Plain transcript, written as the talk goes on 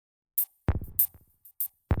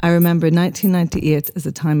I remember 1998 as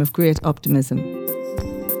a time of great optimism,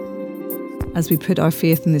 as we put our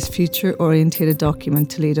faith in this future-orientated document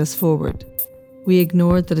to lead us forward. We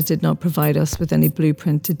ignored that it did not provide us with any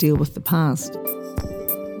blueprint to deal with the past,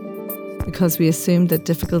 because we assumed that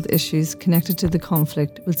difficult issues connected to the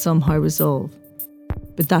conflict would somehow resolve.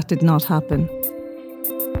 But that did not happen.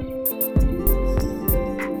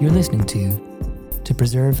 You're listening to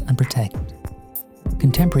Preserve and Protect,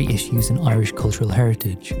 Contemporary Issues in Irish Cultural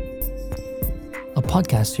Heritage, a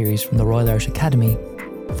podcast series from the Royal Irish Academy,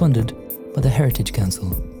 funded by the Heritage Council.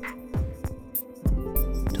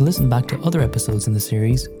 To listen back to other episodes in the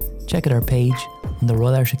series, check out our page on the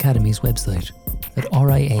Royal Irish Academy's website at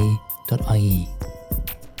ria.ie.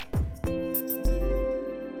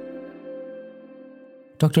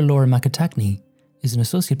 Dr. Laura McAtackney is an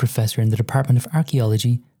Associate Professor in the Department of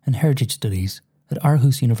Archaeology and Heritage Studies at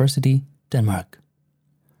Aarhus University, Denmark.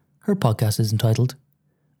 Her podcast is entitled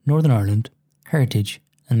Northern Ireland, Heritage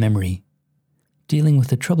and Memory, dealing with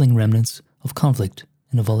the troubling remnants of conflict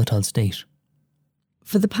in a volatile state.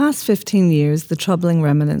 For the past 15 years, the troubling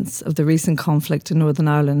remnants of the recent conflict in Northern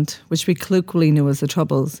Ireland, which we colloquially know as the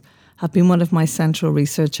Troubles, have been one of my central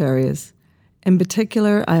research areas. In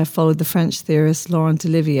particular, I have followed the French theorist Laurent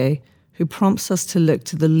Olivier, who prompts us to look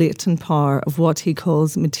to the latent power of what he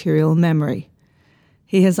calls material memory.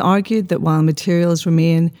 He has argued that while materials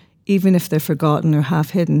remain, even if they're forgotten or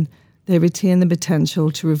half-hidden, they retain the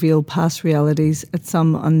potential to reveal past realities at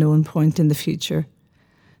some unknown point in the future.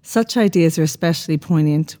 Such ideas are especially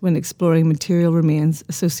poignant when exploring material remains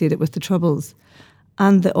associated with the Troubles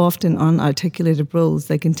and the often unarticulated roles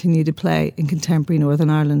they continue to play in contemporary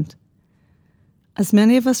Northern Ireland. As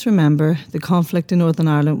many of us remember, the conflict in Northern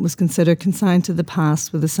Ireland was considered consigned to the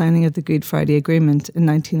past with the signing of the Good Friday Agreement in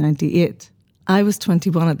 1998. I was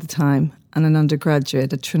 21 at the time and an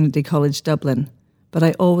undergraduate at Trinity College Dublin, but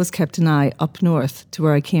I always kept an eye up north to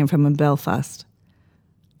where I came from in Belfast.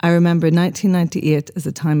 I remember 1998 as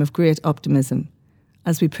a time of great optimism,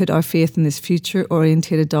 as we put our faith in this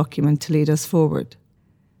future-orientated document to lead us forward.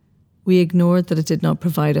 We ignored that it did not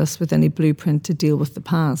provide us with any blueprint to deal with the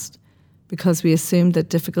past, because we assumed that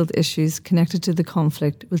difficult issues connected to the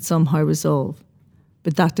conflict would somehow resolve.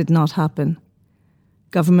 But that did not happen.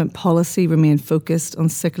 Government policy remained focused on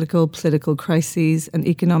cyclical political crises and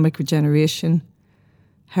economic regeneration.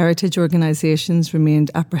 Heritage organisations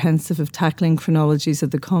remained apprehensive of tackling chronologies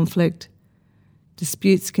of the conflict.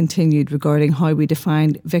 Disputes continued regarding how we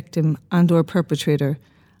defined victim and/or perpetrator,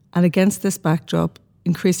 and against this backdrop,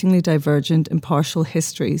 increasingly divergent and partial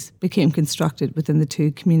histories became constructed within the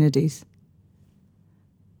two communities.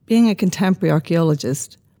 Being a contemporary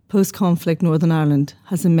archaeologist, post-conflict Northern Ireland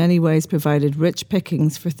has in many ways provided rich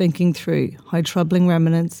pickings for thinking through how troubling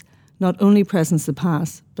remnants not only present the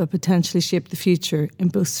past, but potentially shape the future in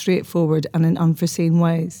both straightforward and in unforeseen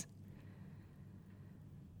ways.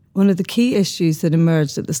 One of the key issues that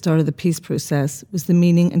emerged at the start of the peace process was the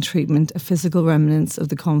meaning and treatment of physical remnants of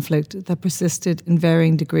the conflict that persisted in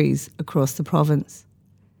varying degrees across the province.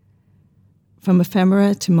 From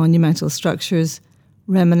ephemera to monumental structures,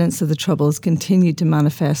 remnants of the Troubles continued to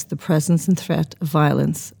manifest the presence and threat of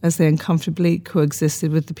violence as they uncomfortably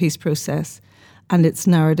coexisted with the peace process and its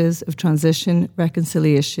narratives of transition,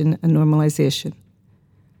 reconciliation and normalisation.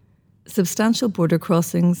 Substantial border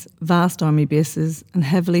crossings, vast army bases and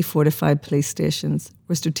heavily fortified police stations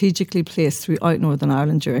were strategically placed throughout Northern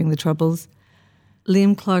Ireland during the Troubles.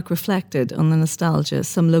 Liam Clark reflected on the nostalgia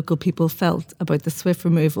some local people felt about the swift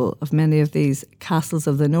removal of many of these castles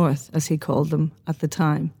of the north, as he called them, at the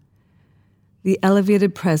time. The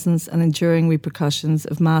elevated presence and enduring repercussions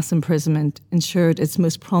of mass imprisonment ensured its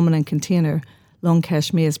most prominent container,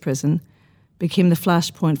 Longkesh Maze Prison, became the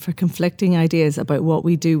flashpoint for conflicting ideas about what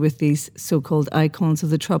we do with these so-called icons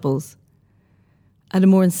of the Troubles. At a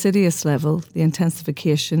more insidious level, the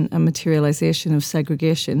intensification and materialisation of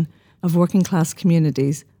segregation of working class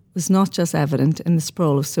communities was not just evident in the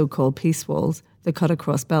sprawl of so-called peace walls that cut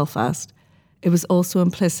across Belfast, it was also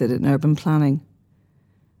implicit in urban planning.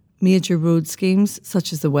 Major road schemes,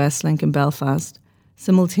 such as the West Link in Belfast,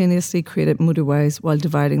 simultaneously created motorways while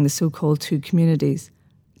dividing the so-called two communities.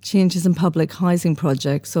 Changes in public housing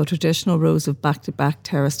projects saw traditional rows of back-to-back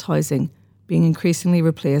terraced housing being increasingly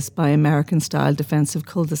replaced by American-style defensive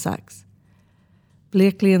cul-de-sacs.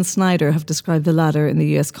 Blakely and Snyder have described the latter in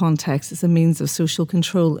the US context as a means of social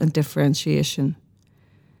control and differentiation.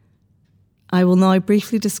 I will now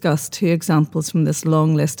briefly discuss two examples from this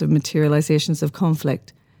long list of materialisations of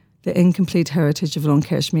conflict, the incomplete heritage of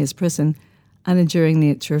Longkesh Maze Prison and enduring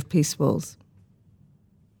nature of peace walls.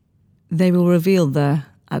 They will reveal the,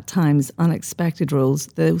 at times unexpected roles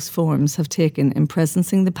those forms have taken in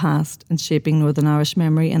presencing the past and shaping Northern Irish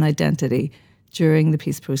memory and identity during the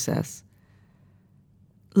peace process.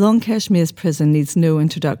 Long Kashmir's prison needs no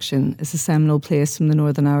introduction as a seminal place from the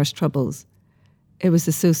Northern Irish Troubles. It was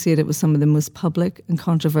associated with some of the most public and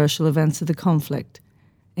controversial events of the conflict,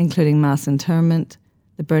 including mass internment,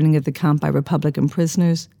 the burning of the camp by Republican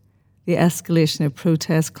prisoners, the escalation of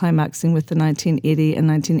protests climaxing with the 1980 and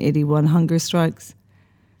 1981 hunger strikes,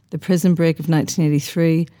 the prison break of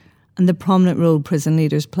 1983, and the prominent role prison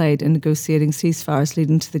leaders played in negotiating ceasefires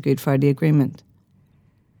leading to the Good Friday Agreement.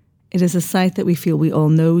 It is a site that we feel we all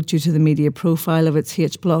know due to the media profile of its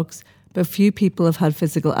H-blocks, but few people have had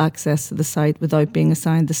physical access to the site without being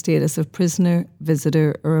assigned the status of prisoner,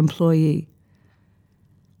 visitor, or employee.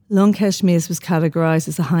 Long Kashmir's was categorised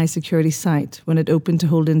as a high-security site when it opened to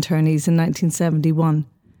hold internees in 1971,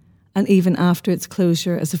 and even after its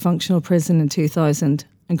closure as a functional prison in 2000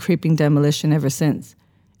 and creeping demolition ever since,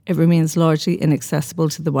 it remains largely inaccessible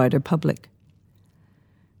to the wider public.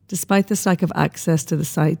 Despite this lack of access to the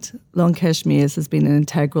site, Long Kashmir's has been an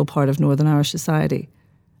integral part of Northern Irish society.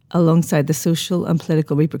 Alongside the social and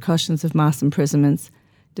political repercussions of mass imprisonments,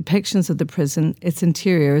 depictions of the prison, its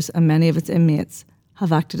interiors and many of its inmates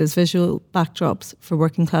have acted as visual backdrops for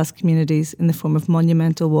working class communities in the form of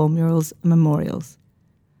monumental wall murals and memorials.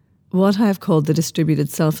 What I have called the distributed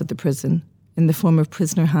self at the prison, in the form of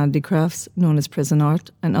prisoner handicrafts known as prison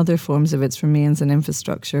art and other forms of its remains and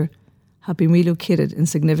infrastructure, have been relocated in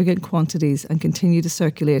significant quantities and continue to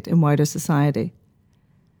circulate in wider society.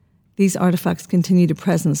 These artefacts continue to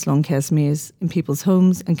presence Long Kashmir's in people's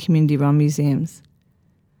homes and community-run museums.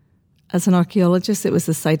 As an archaeologist, it was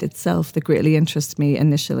the site itself that greatly interested me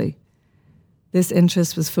initially. This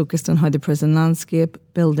interest was focused on how the prison landscape,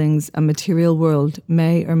 buildings and material world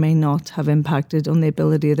may or may not have impacted on the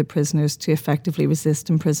ability of the prisoners to effectively resist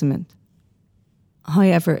imprisonment.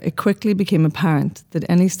 However, it quickly became apparent that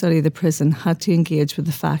any study of the prison had to engage with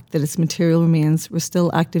the fact that its material remains were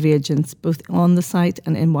still active agents both on the site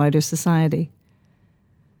and in wider society.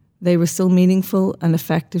 They were still meaningful and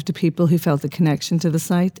effective to people who felt a connection to the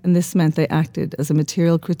site, and this meant they acted as a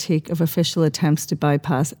material critique of official attempts to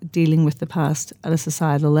bypass dealing with the past at a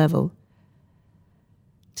societal level.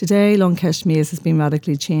 Today, Long Kashmir's has been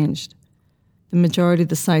radically changed. The majority of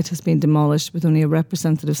the site has been demolished with only a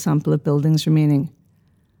representative sample of buildings remaining.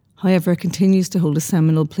 However, it continues to hold a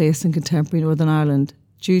seminal place in contemporary Northern Ireland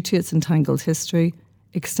due to its entangled history,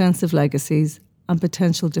 extensive legacies, and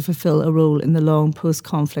potential to fulfil a role in the long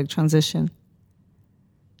post-conflict transition.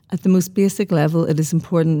 At the most basic level, it is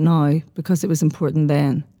important now because it was important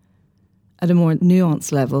then. At a more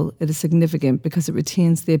nuanced level, it is significant because it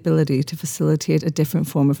retains the ability to facilitate a different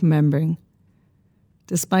form of remembering.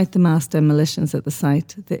 Despite the mass demolitions at the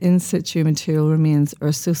site, the in situ material remains are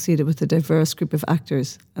associated with a diverse group of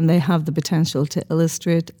actors, and they have the potential to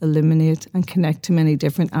illustrate, illuminate, and connect to many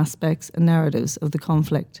different aspects and narratives of the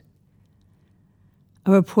conflict.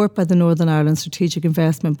 A report by the Northern Ireland Strategic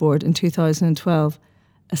Investment Board in 2012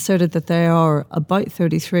 asserted that there are about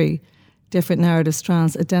 33 different narrative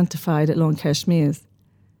strands identified at Long Kashmir's.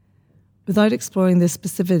 Without exploring the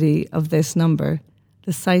specificity of this number,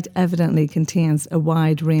 the site evidently contains a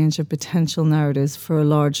wide range of potential narratives for a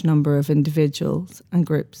large number of individuals and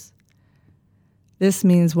groups. This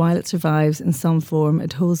means while it survives in some form,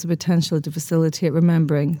 it holds the potential to facilitate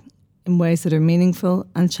remembering in ways that are meaningful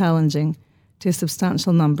and challenging to a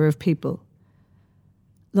substantial number of people.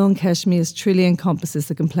 Long Kashmir's truly encompasses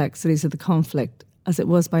the complexities of the conflict, as it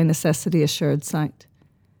was by necessity a shared site.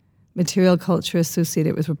 Material culture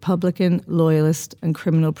associated with Republican, loyalist and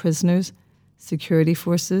criminal prisoners, security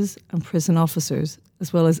forces and prison officers,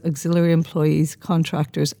 as well as auxiliary employees,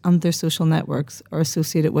 contractors and their social networks are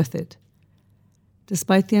associated with it.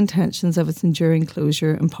 Despite the intentions of its enduring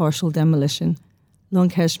closure and partial demolition, Long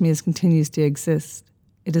Kashmir's continues to exist.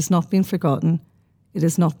 It has not been forgotten, it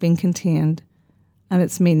has not been contained, and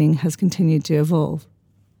its meaning has continued to evolve.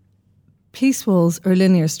 Peace walls are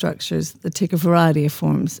linear structures that take a variety of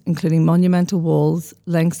forms, including monumental walls,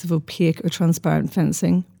 lengths of opaque or transparent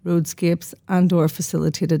fencing, roadscapes and/or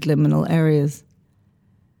facilitated liminal areas.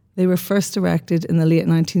 They were first erected in the late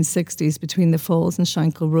 1960s between the Falls and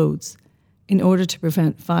Shankill roads in order to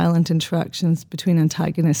prevent violent interactions between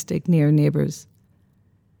antagonistic near neighbours.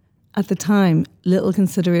 At the time, little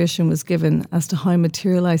consideration was given as to how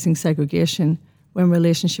materialising segregation, when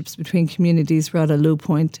relationships between communities were at a low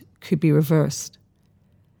point, could be reversed.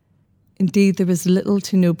 Indeed, there was little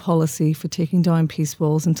to no policy for taking down peace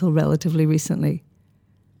walls until relatively recently.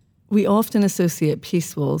 We often associate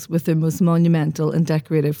peace walls with their most monumental and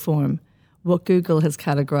decorative form, what Google has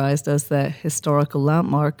categorised as the historical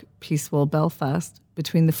landmark Peace Wall Belfast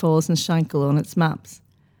between the Falls and Shankill on its maps.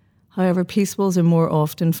 However, peace walls are more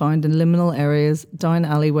often found in liminal areas, down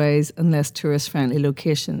alleyways and less tourist-friendly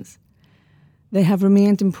locations. They have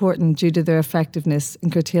remained important due to their effectiveness in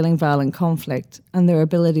curtailing violent conflict and their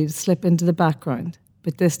ability to slip into the background,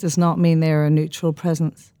 but this does not mean they are a neutral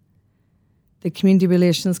presence. The Community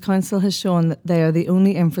Relations Council has shown that they are the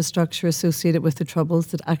only infrastructure associated with the Troubles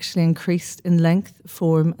that actually increased in length,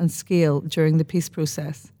 form and scale during the peace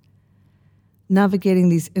process. Navigating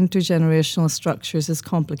these intergenerational structures is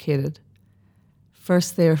complicated.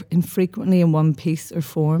 First, they are infrequently in one piece or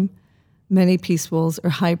form. Many peace walls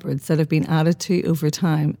are hybrids that have been added to over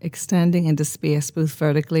time, extending into space both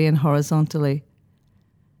vertically and horizontally.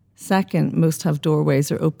 Second, most have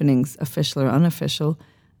doorways or openings, official or unofficial,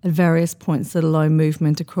 at various points that allow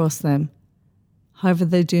movement across them. However,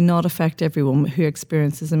 they do not affect everyone who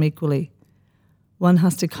experiences them equally. One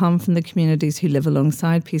has to come from the communities who live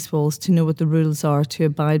alongside peace walls to know what the rules are to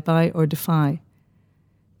abide by or defy.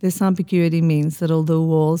 This ambiguity means that although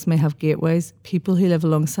walls may have gateways, people who live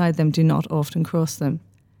alongside them do not often cross them.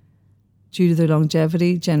 Due to their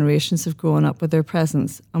longevity, generations have grown up with their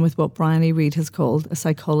presence and with what Brian E. Reid has called a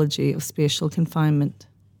psychology of spatial confinement.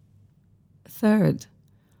 Third,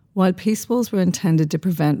 while peace walls were intended to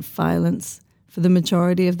prevent violence, for the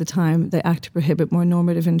majority of the time they act to prohibit more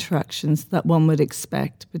normative interactions that one would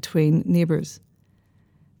expect between neighbours.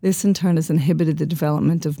 This in turn has inhibited the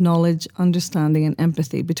development of knowledge, understanding and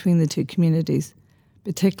empathy between the two communities,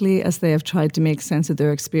 particularly as they have tried to make sense of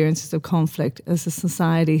their experiences of conflict as the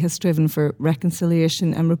society has striven for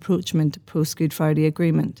reconciliation and rapprochement post-Good Friday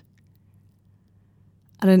Agreement.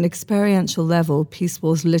 At an experiential level, peace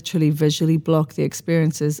walls literally visually block the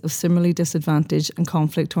experiences of similarly disadvantaged and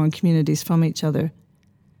conflict-torn communities from each other.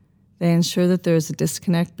 They ensure that there is a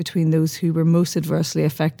disconnect between those who were most adversely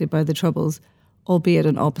affected by the Troubles, albeit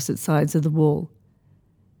on opposite sides of the wall.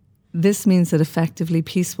 This means that effectively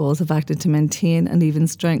peace walls have acted to maintain and even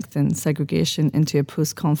strengthen segregation into a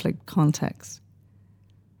post-conflict context.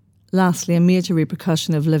 Lastly, a major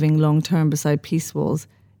repercussion of living long-term beside peace walls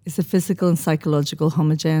is the physical and psychological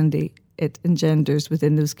homogeneity it engenders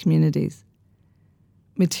within those communities.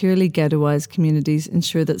 Materially ghettoised communities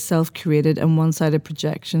ensure that self-curated and one-sided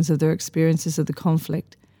projections of their experiences of the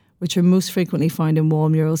conflict, which are most frequently found in wall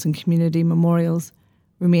murals and community memorials,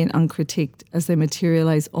 remain uncritiqued as they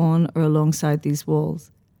materialise on or alongside these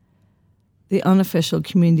walls. The unofficial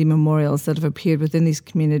community memorials that have appeared within these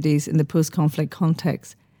communities in the post-conflict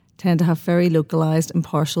context tend to have very localised and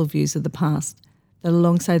partial views of the past, that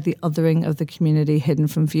alongside the othering of the community hidden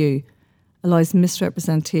from view, allows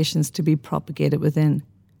misrepresentations to be propagated within.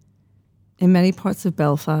 In many parts of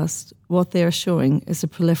Belfast, what they are showing is a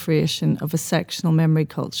proliferation of a sectional memory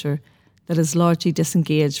culture that is largely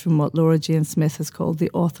disengaged from what Laura Jane Smith has called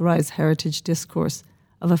the authorised heritage discourse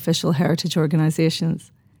of official heritage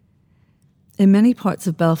organisations. In many parts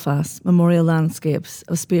of Belfast, memorial landscapes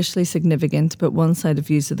of spatially significant but one-sided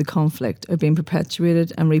views of the conflict are being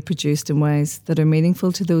perpetuated and reproduced in ways that are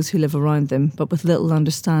meaningful to those who live around them, but with little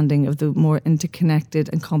understanding of the more interconnected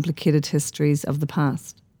and complicated histories of the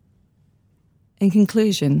past. In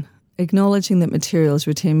conclusion, acknowledging that materials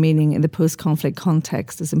retain meaning in the post-conflict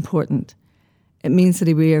context is important. It means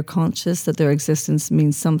that we are conscious that their existence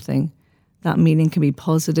means something. That meaning can be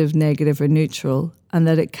positive, negative or neutral, and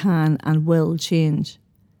that it can and will change.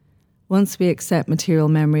 Once we accept material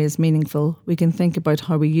memory as meaningful, we can think about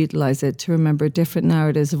how we utilise it to remember different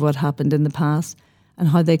narratives of what happened in the past and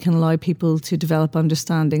how they can allow people to develop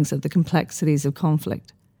understandings of the complexities of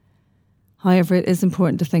conflict. However, it is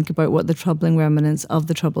important to think about what the troubling remnants of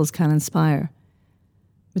the Troubles can inspire.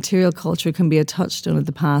 Material culture can be a touchstone of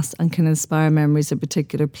the past and can inspire memories of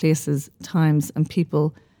particular places, times and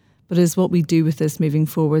people, but it is what we do with this moving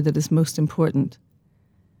forward that is most important.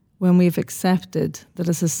 When we have accepted that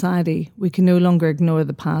as a society we can no longer ignore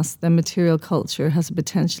the past, then material culture has a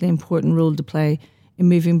potentially important role to play in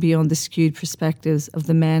moving beyond the skewed perspectives of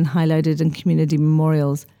the men highlighted in community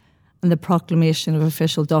memorials and the proclamation of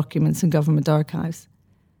official documents in government archives.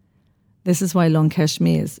 This is why Longkesh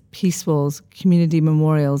Maze, peace walls, community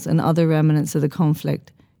memorials and other remnants of the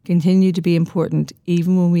conflict continue to be important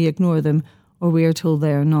even when we ignore them or we are told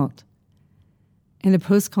they are not. In a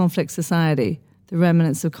post-conflict society, the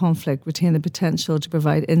remnants of conflict retain the potential to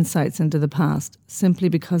provide insights into the past simply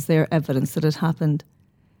because they are evidence that it happened.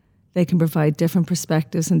 They can provide different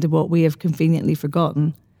perspectives into what we have conveniently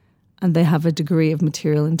forgotten, and they have a degree of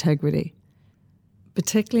material integrity.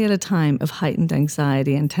 Particularly at a time of heightened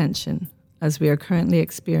anxiety and tension, as we are currently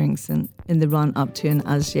experiencing in the run-up to an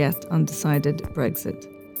as-yet undecided Brexit,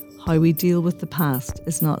 how we deal with the past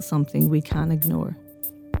is not something we can ignore.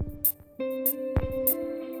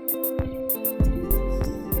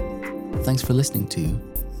 Thanks for listening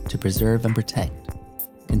to Preserve and Protect,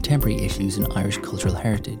 Contemporary Issues in Irish Cultural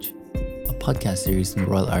Heritage, a podcast series from the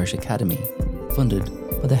Royal Irish Academy, funded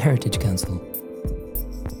by the Heritage Council.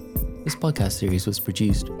 This podcast series was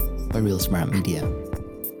produced by Real Smart Media.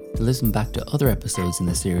 To listen back to other episodes in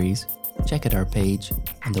the series, check out our page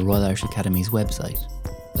on the Royal Irish Academy's website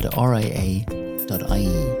at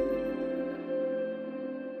ria.ie.